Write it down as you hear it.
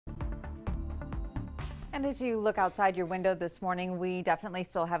And as you look outside your window this morning, we definitely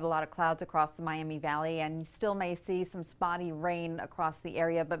still have a lot of clouds across the Miami Valley, and you still may see some spotty rain across the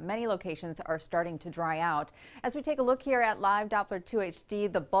area, but many locations are starting to dry out. As we take a look here at Live Doppler 2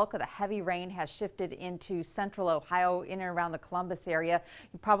 HD, the bulk of the heavy rain has shifted into central Ohio, in and around the Columbus area.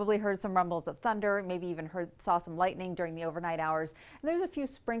 You probably heard some rumbles of thunder, maybe even saw some lightning during the overnight hours. And there's a few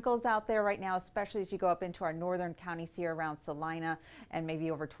sprinkles out there right now, especially as you go up into our northern counties here around Salina and maybe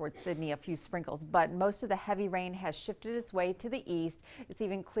over towards Sydney, a few sprinkles. But most of the heavy rain has shifted its way to the east. It's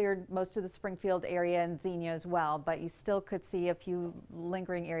even cleared most of the Springfield area and Xenia as well, but you still could see a few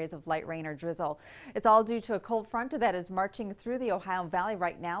lingering areas of light rain or drizzle. It's all due to a cold front that is marching through the Ohio Valley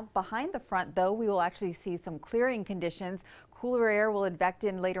right now. Behind the front, though, we will actually see some clearing conditions. Cooler air will advect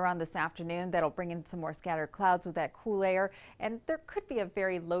in later on this afternoon. That'll bring in some more scattered clouds with that cool air, and there could be a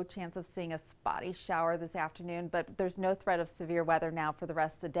very low chance of seeing a spotty shower this afternoon, but there's no threat of severe weather now for the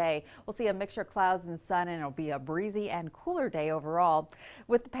rest of the day. We'll see a mixture of clouds and sun, and it'll be a breezy and cooler day overall.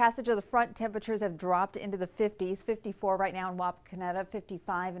 With the passage of the front, temperatures have dropped into the 50s. 54 right now in Wapakoneta,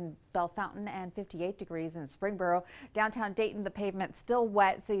 55 in Bellefontaine, and 58 degrees in Springboro. Downtown Dayton, the pavement's still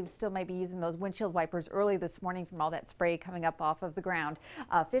wet, so you still may be using those windshield wipers early this morning from all that spray coming up off of the ground.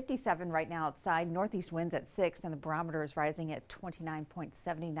 57 right now outside, northeast winds at 6, and the barometer is rising at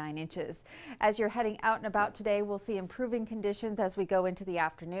 29.79 inches. As you're heading out and about today, we'll see improving conditions as we go into the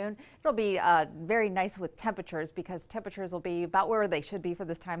afternoon. It'll be very nice with temperatures, because temperatures will be about where they should be for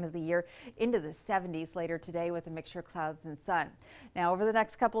this time of the year, into the 70s later today with a mixture of clouds and sun. Now, over the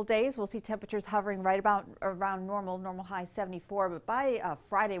next couple days, we'll see temperatures hovering right about around normal high 74, but by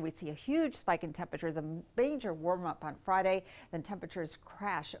Friday we see a huge spike in temperatures, a major warm up on Friday. Then temperatures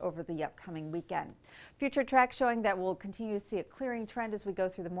crash over the upcoming weekend. Future tracks showing that we'll continue to see a clearing trend as we go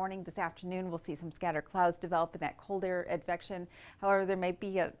through the morning. This afternoon, we'll see some scattered clouds develop in that cold air advection. However, there may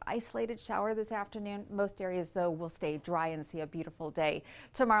be an isolated shower this afternoon. Most areas, though, will stay dry and see a beautiful day.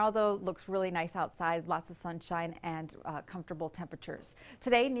 Tomorrow, though, looks really nice outside. Lots of sunshine and comfortable temperatures.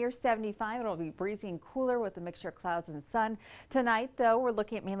 Today, near 75. It'll be breezy and cooler with a mixture of clouds and sun. Tonight, though, we're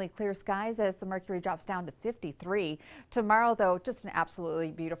looking at mainly clear skies as the mercury drops down to 53. Tomorrow, though, just an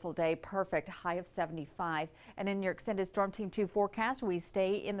absolutely beautiful day. Perfect high of 75. And in your extended Storm Team 2 forecast, we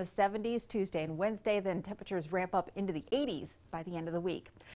stay in the 70s Tuesday and Wednesday. Then temperatures ramp up into the 80s by the end of the week.